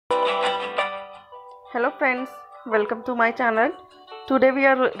Hello friends, welcome to my channel. Today we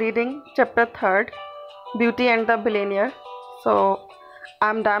are reading chapter 3rd, Beauty and the Billionaire. So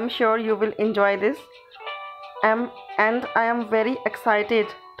I'm damn sure you will enjoy this. And I am very excited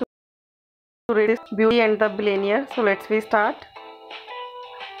to read this Beauty and the Billionaire. So let's we start.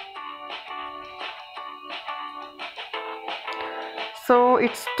 So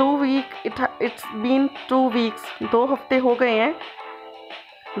it's 2 week. It's been 2 weeks. 2 हफ्ते हो गए हैं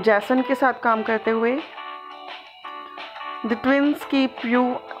जैसन के साथ काम करते हुए. The twins keep you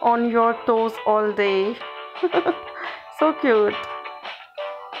on your toes all day. So cute.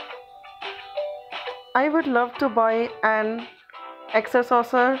 I would love to buy an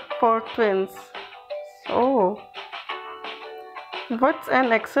exerciser for twins. Oh, what's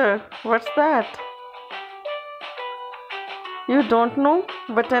an exer? What's that? You don't know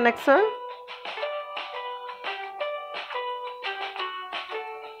what an exer?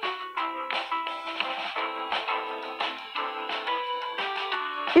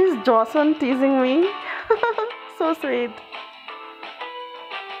 Is Johnson teasing me? So sweet.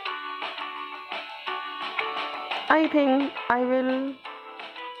 I think I will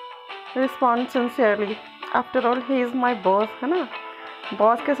respond sincerely. After all, he is my boss, है ना?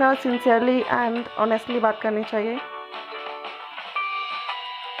 Boss के साथ sincerely and honestly बात करनी चाहिए.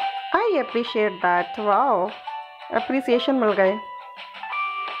 I appreciate that. Wow, appreciation मिल गए.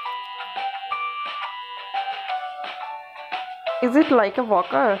 Is it like a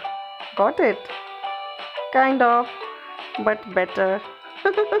walker? Got it. Kind of, but better.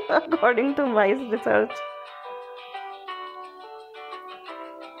 According to my research.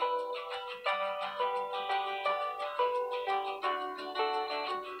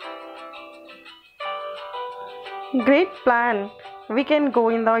 Great plan. We can go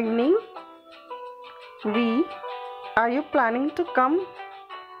in the evening. Are you planning to come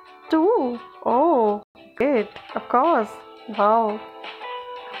too? Oh, great. Of course. Wow.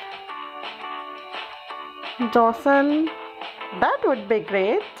 Dawson, that would be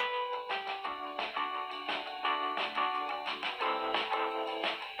great.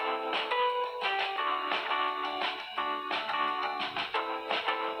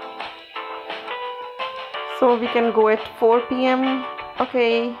 So we can go at 4 p.m.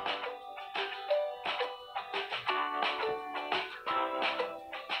 Okay.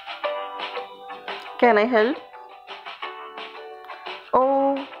 Can I help?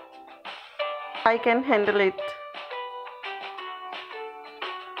 Oh, I can handle it.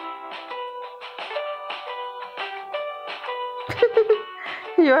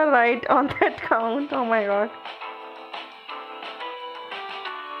 You are right on that count. Oh my god.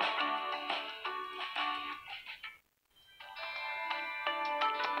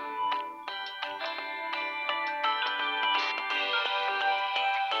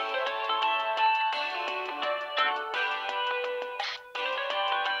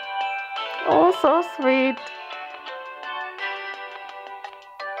 Oh, so sweet.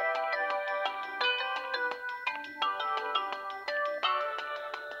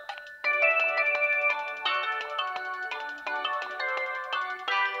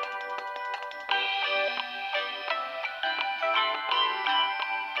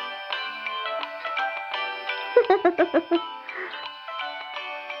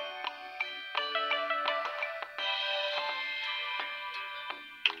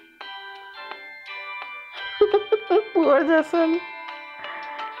 Poor Jason.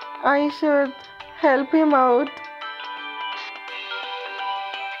 I should help him out.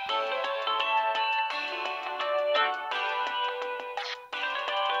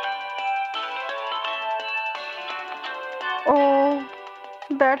 Oh,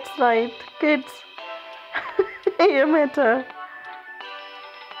 that's right, kids. You matter.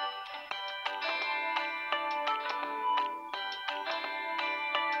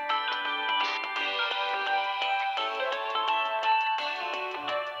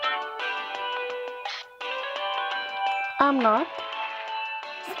 I'm not.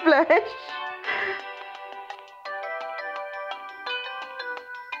 Splash.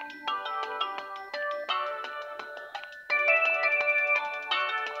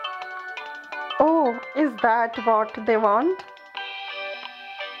 Oh, is that what they want?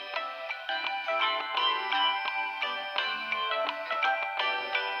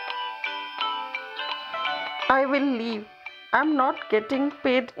 I will leave. I'm not getting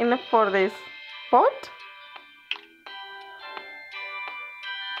paid enough for this. What?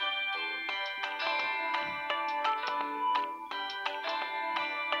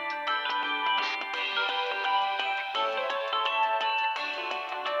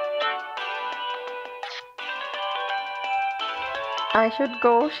 I should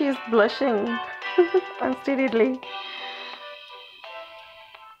go. She's blushing unsteadily.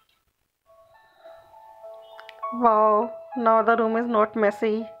 Wow, now the room is not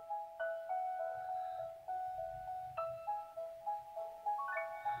messy.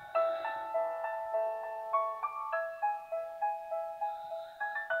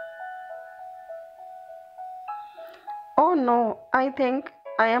 Oh no, I think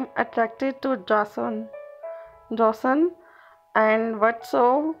I am attracted to Jason. Jason, and what's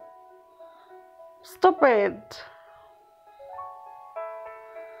so stupid?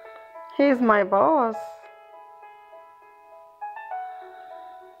 He's my boss.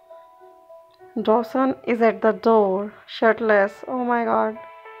 Jason is at the door, shirtless. Oh my god.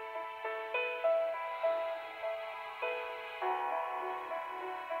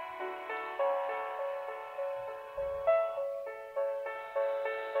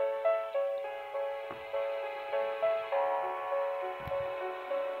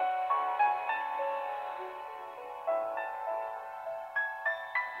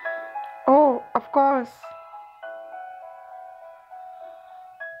 Oh, of course.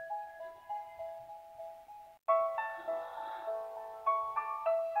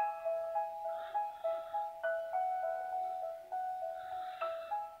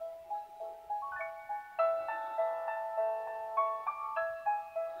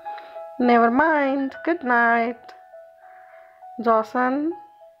 Never mind. Good night. Jason,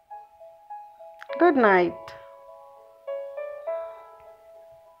 good night.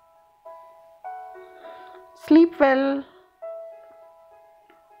 Sleep well.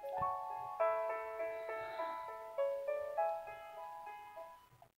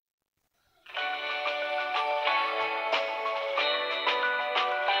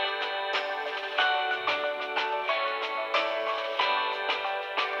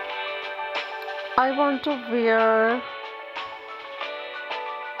 I want to wear.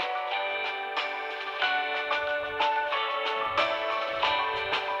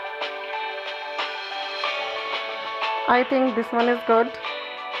 I think this one is good.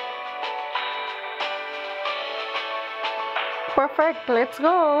 Perfect, let's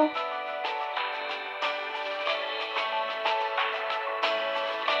go.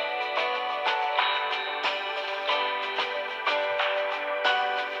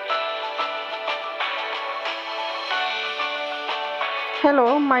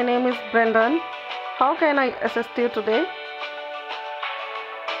 Hello, my name is Brendan. How can I assist you today?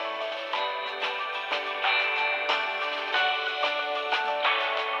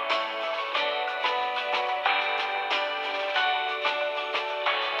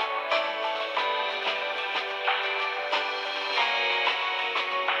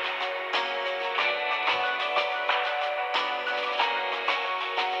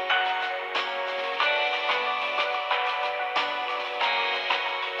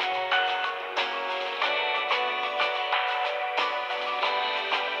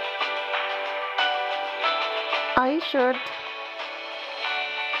 I should.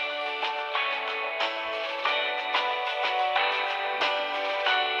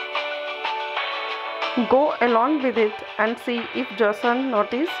 Go along with it and see if Jason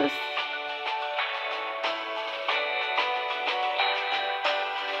notices.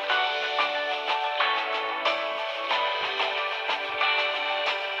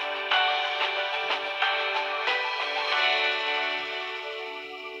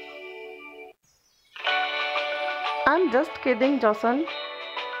 I'm just kidding, Jason.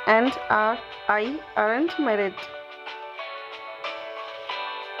 And I aren't married.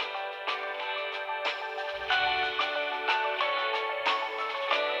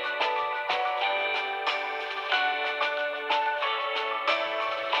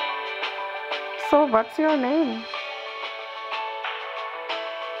 So, what's your name?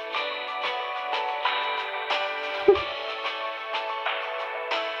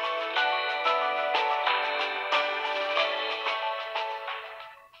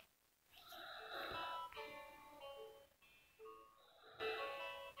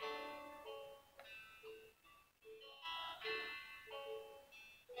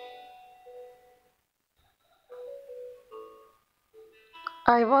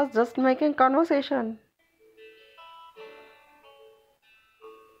 I was just making conversation.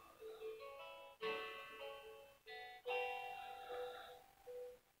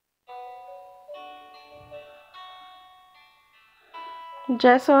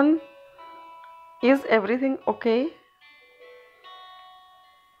 Jason, is everything okay?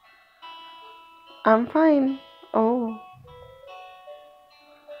 I'm fine. Oh,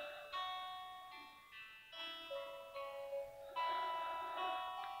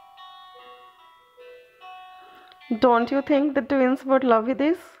 Don't you think the twins would love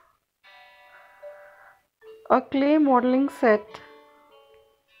this? A clay modeling set.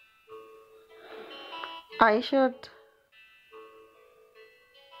 I should.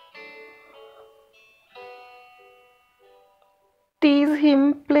 Tease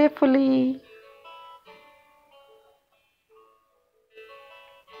him playfully.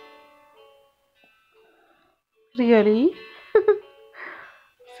 Really?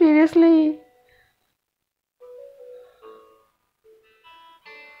 Seriously?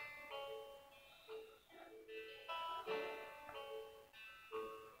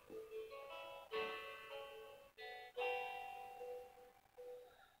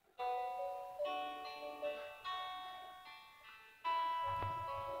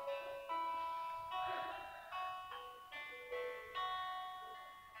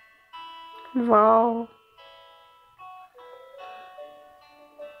 Wow.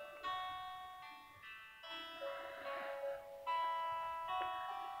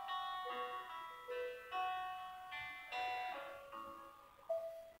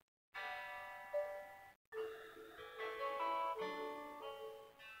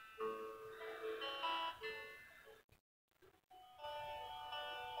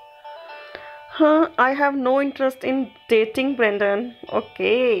 Huh, I have no interest in dating Brendan.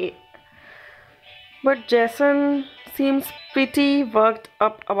 Okay. But Jason seems pretty worked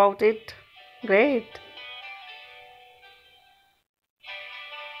up about it. Great.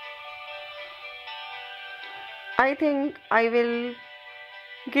 I think I will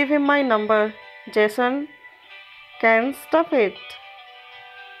give him my number. Jason can stuff it.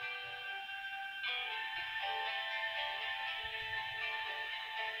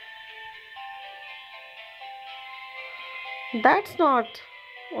 That's not.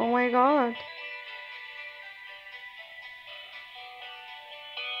 Oh my god.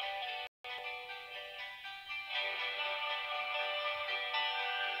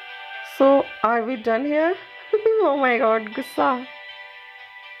 So, are we done here? Oh my god, gussa.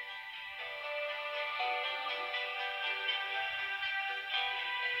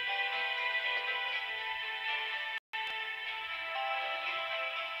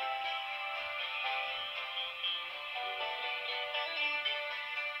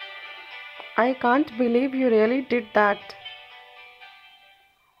 I can't believe you really did that.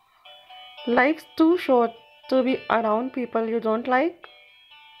 Life's too short to be around people you don't like.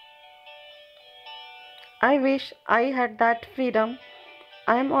 I wish I had that freedom.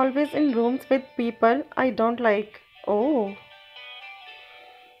 I'm always in rooms with people I don't like. Oh,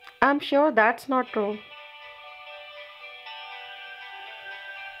 I'm sure that's not true.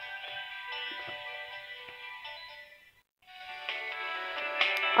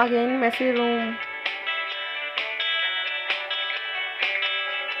 Again, messy room.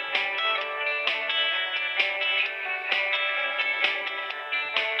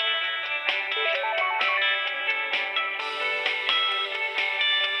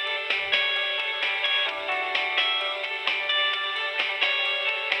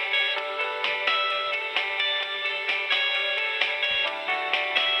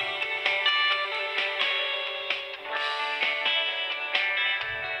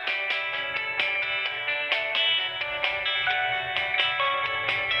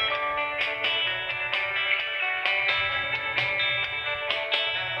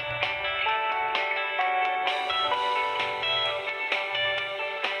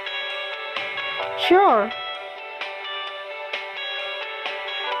 Sure.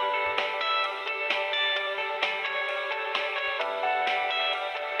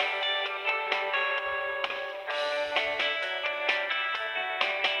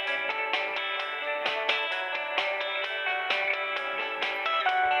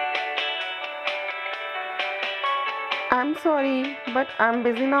 I'm sorry, but I'm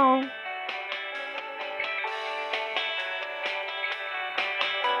busy now.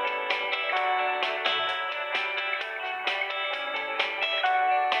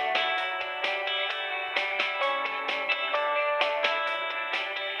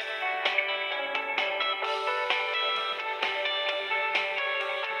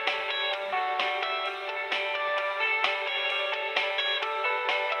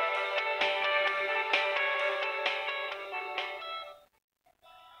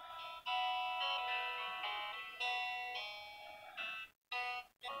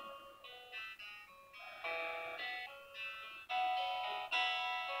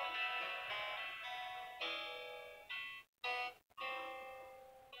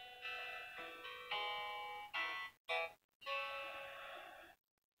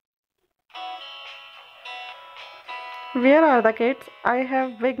 Where are the kids? I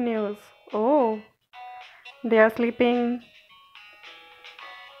have big news. Oh, They are sleeping.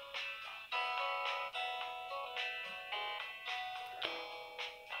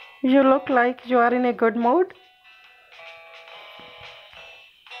 You look like you are in a good mood.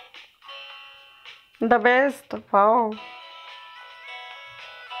 The best. Wow.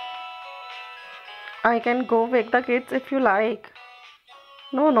 I can go wake the kids if you like.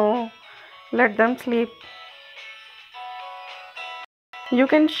 No, no. Let them sleep. You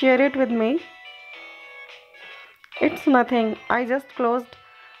can share it with me. It's nothing. I just closed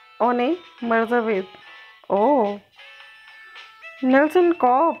on a merger with. Oh, Nelson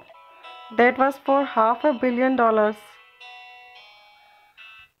Cobb. That was for $500 million.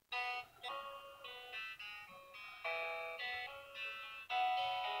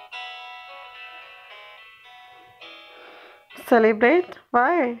 Celebrate?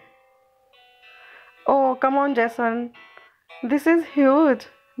 Why? Oh, come on, Jason. This is huge.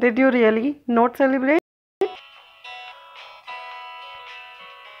 Did you really not celebrate?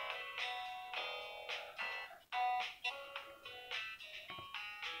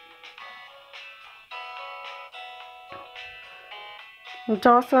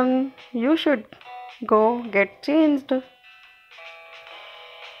 Jason, you should go get changed.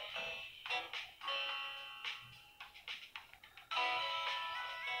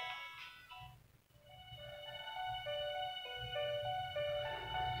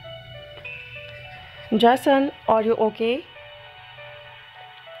 Jason, are you okay?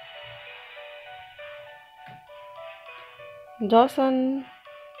 Jason,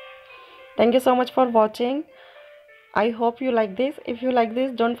 thank you so much for watching. I hope you like this. If you like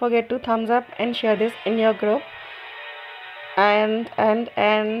this, don't forget to thumbs up and share this in your group. And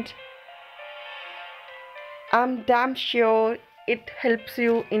I'm damn sure it helps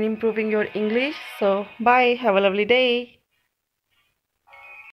you in improving your English. So bye, have a lovely day.